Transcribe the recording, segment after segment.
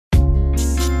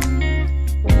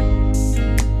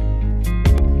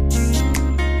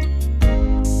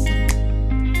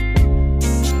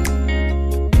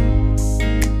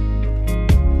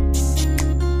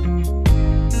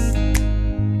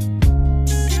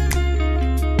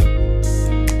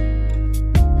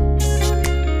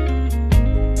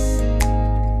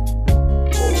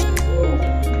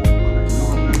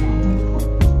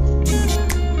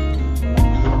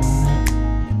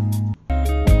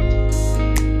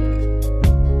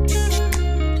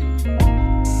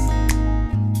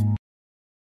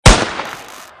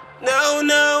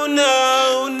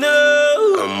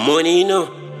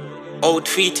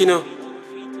outfit, you know.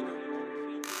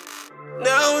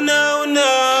 No, no,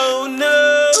 no,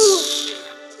 no.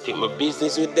 Take my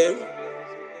business with them.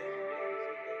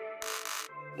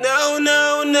 No,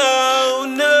 no, no,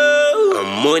 no.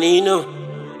 I'm money, you know.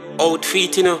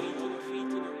 Outfit, you know.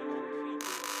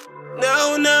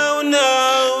 No, no,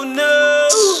 no, no.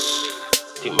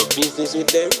 Take my business with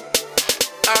them.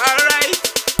 Alright.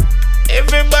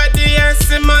 Everybody has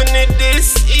some money this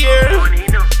year.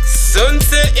 Son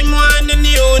say him want the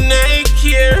new Nike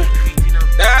here.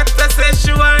 Daughter says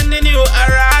she want the new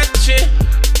Arachi.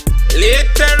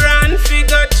 Later on,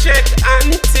 figure check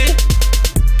auntie.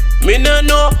 Me no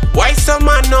know why some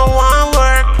man no want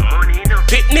work.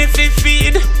 Pitney fi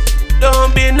feed,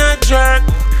 don't be no jerk.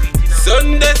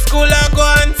 Sunday school I go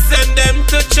and send them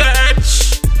to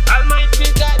church.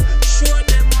 Almighty God, show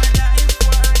them what life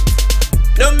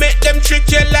worth. Don't make them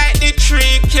trick you like the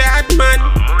 3-card man.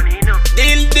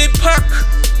 Deal the pack,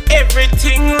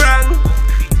 everything wrong.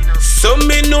 So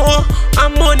me know a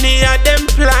money a them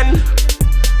plan.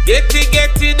 Get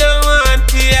it, don't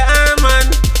want it, yeah man.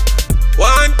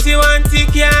 Want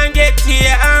it, can't get it,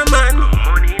 yeah man.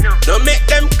 Don't make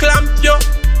them clamp you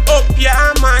up,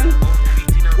 yeah man.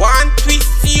 Want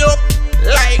twist you up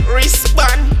like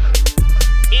wristband.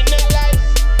 In a life,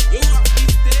 you have to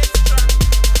stay strong.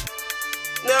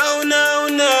 No, no,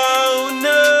 no,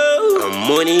 no. I'm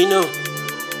money, you know.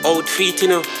 Outfit, you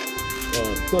know.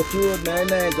 Touch road,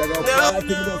 nice. I got 5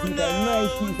 things up with a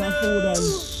nice piece of food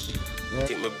and...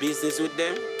 Take my business with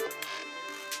them.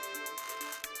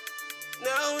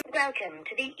 No. Welcome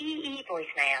to the EE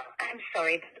voicemail. I'm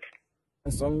sorry,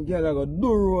 but... Some girl I got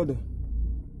do road.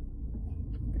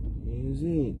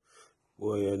 Easy.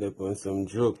 Boy, you're up on some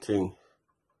joke thing.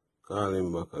 Call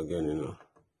him back again, you know.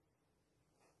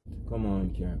 Come on,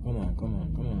 Kier. Come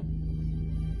on.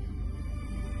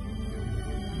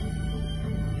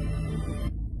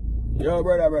 Yo,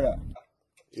 brother.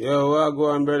 Yo, what go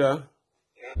on, brother?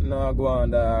 No, go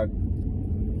on, dog.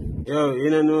 Yo, you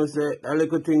know, say, that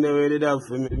little thing that we did have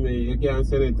for me, you can't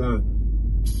send it on.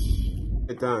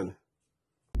 It on.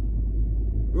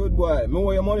 Good boy. Me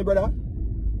want your money, brother?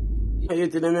 You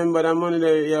to remember that money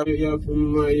that you have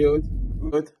from my youth?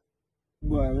 But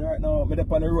boy, right now, I'm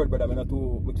up on the road, brother.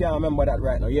 We can't remember that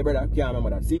right now. Yeah, brother, can't remember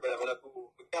that. See? Brother,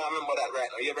 we can't remember that right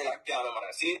now. Yeah, brother, can't remember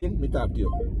that. See? Me talk to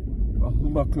you.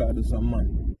 I'm back to some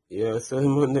man. Yeah, so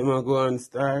man, them a go and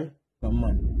star. Some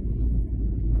man.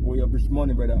 Oh, you push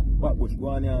money, brother. What push go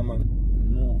on here, man?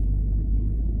 No.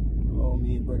 Oh,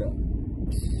 me, brother.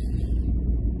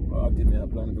 Party, me, I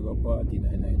plan to go party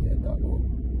night. I talk about.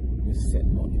 You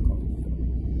send money come.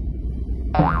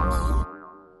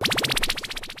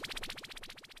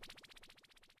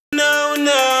 No,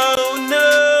 no, no.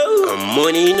 I'm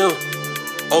money, you know.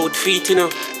 Outfit, you know.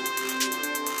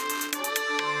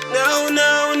 No,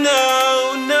 no,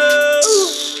 no, no.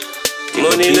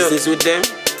 Money, no. Business with them.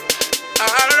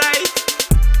 Alright.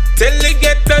 Tell the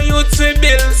ghetto youth to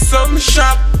build some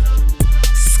shop.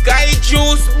 Sky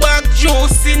juice, bag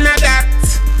juice in a that.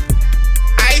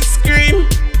 Ice cream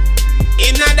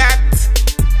in a that.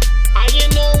 And you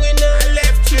know we not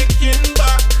electric in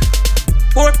back.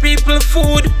 Poor people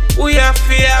food, we have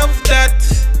to have that.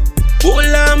 Bull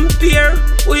and pear,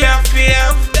 we have to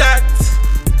have that.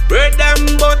 Bread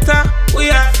and butter, we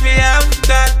have to have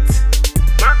that.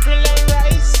 Mackerel and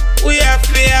rice, we have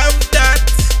to have that.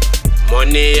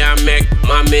 Money I make,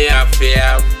 mommy have to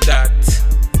have that.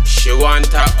 She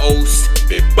want a house,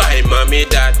 me buy mommy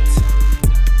that.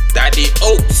 Daddy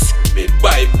house, me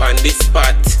buy on the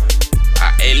spot.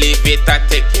 A elevator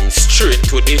take him straight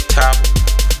to the top.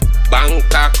 Bank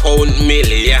account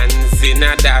millions in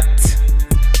a that.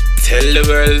 Tell the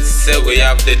world say we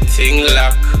have the thing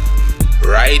lock.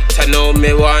 Right now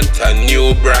me want a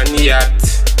new brand yacht.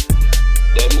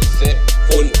 Them say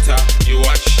KUNTA, you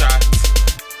a shot.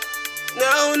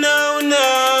 No, no,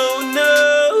 no,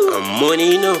 no. I'm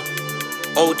money, you know.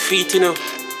 Outfit, you know.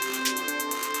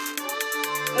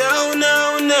 No,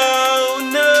 no, no,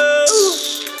 no.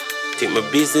 Take my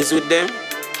business with them.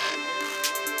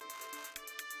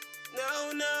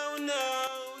 No, no, no,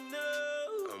 no.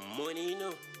 I'm money, you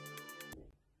know.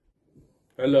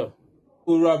 Hello.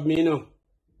 Who robbed me, you know?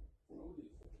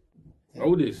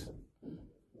 Who this?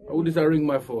 Who this? I ring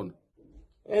my phone.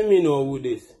 Let me know who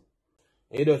this.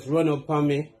 He just run up on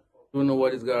me. Don't know why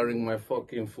this guy ring my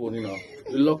fucking phone, you know.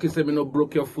 You lucky say me no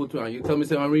broke your foot, man. You tell me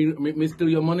say me steal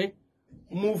your money?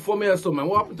 Move for me or something, man.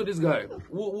 What happened to this guy?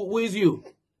 Who is you?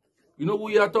 You know who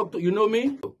you are talking to? You know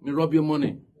me? Me rob your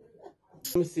money.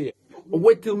 Let me see.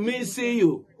 Wait till me see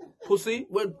you. Pussy,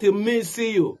 wait till me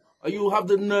see you. Or you have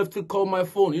the nerve to call my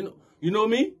phone. You know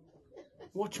me?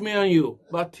 Watch me and you.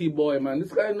 Batty boy, man.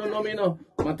 This guy no know me no.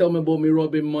 Man tell me about me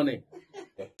robbing money.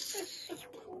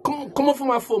 Come on for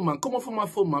my phone, man. Come on for my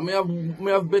phone, man.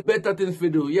 May have better things to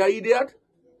do. Yeah, idiot?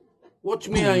 Watch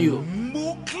me and you.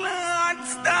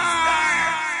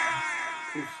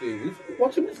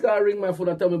 Watch this guy ring my phone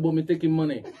and tell me about me taking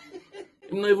money. He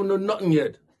don't even know nothing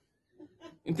yet.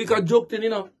 You think I joked in, you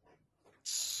know?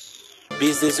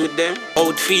 Business with them,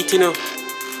 outfit, you know.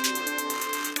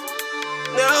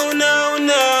 No, no,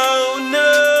 no,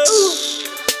 no.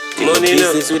 Money,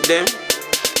 business with them.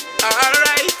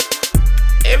 Alright.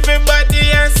 Everybody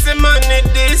has some money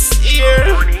this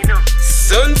year.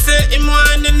 Son said him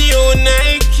want the new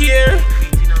Nike here.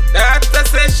 Daughter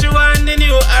said she want the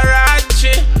new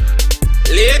Arachi.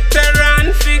 Later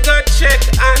on, figure check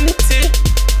auntie.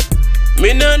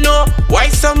 Me no know why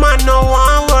some man no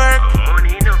want work.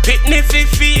 Pitney fi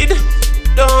feed,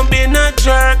 don't be no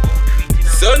jerk.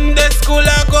 Sunday school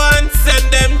I go and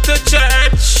send them to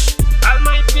church.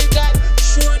 Almighty God,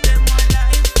 show them what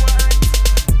life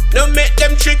worth. No make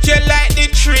them trick you like the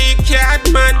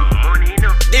 3-card man.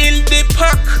 Deal the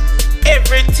pack,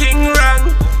 everything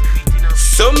wrong.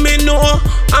 So me know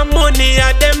a money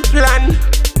a them plan.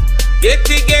 Get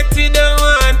it, don't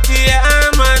want it, yeah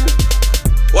man.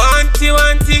 Want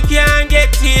it, can't get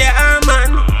it, yeah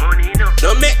man.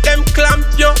 No make them clamp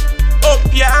you up,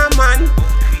 yeah man.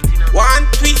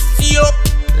 Want twist you up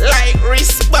like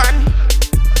wristband.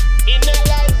 In a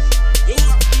life, you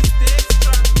have to stay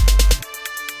strong.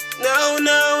 No,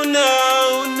 no,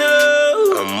 no, no.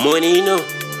 Money, you know.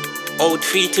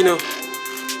 Outfit, you know.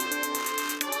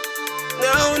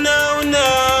 No, no,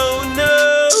 no, no.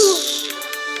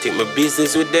 Take my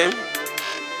business with them.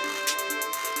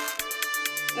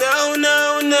 No,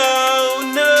 no, no,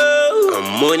 no.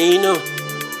 Money, you know.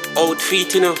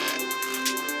 Outfit, you know.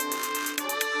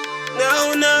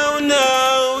 No, no,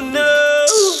 no, no.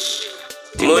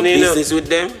 Take money, my business with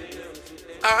them.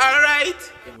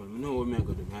 Alright. Yeah, man, I know what I'm going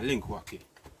to do. I link wacky.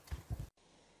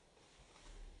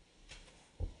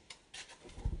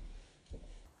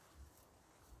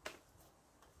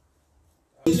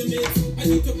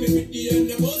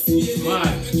 Man,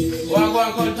 go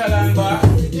and KUNTA land bar.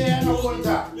 Yeah, no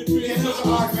KUNTA. Yeah, no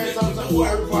argument, some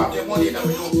boy report the money that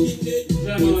we do.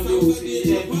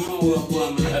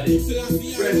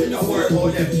 Friends, don't worry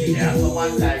about them. Yeah, so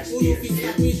one like stairs.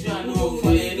 I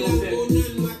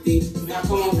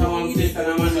come out of one place and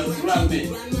a man just grab me.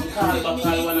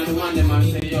 Call one of the man them and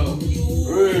say, yo,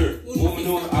 woman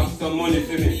don't have some money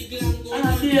for me. And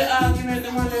I see an argument,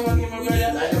 the man them and give my brother.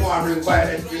 Like the man bring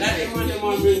violence to the thing. Like the man them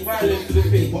bring violence to the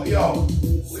thing. But yo,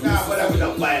 we not bother with no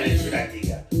violence to that thing.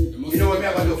 You know what me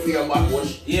have to do for your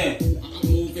backwash? Yeah.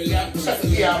 You have to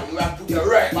put your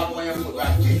right back on your foot,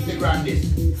 like 50 grand this.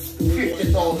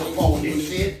 50,000 pounds this,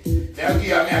 see? Now give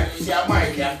me a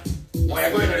mic, yeah? When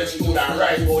you go into the school and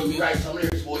write some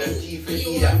lyrics about them thief and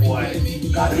idiot boy.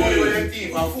 Because the money with them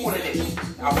thief and phone in it.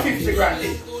 And 50 grand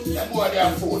this. That boy they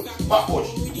have phone, backwash,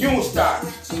 new star,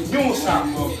 new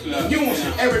song, news,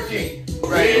 everything.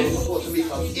 Right, it's supposed to be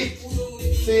from it.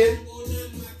 See?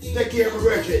 Take care of the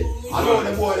virgin. I know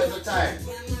the boy at the time.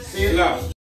 See?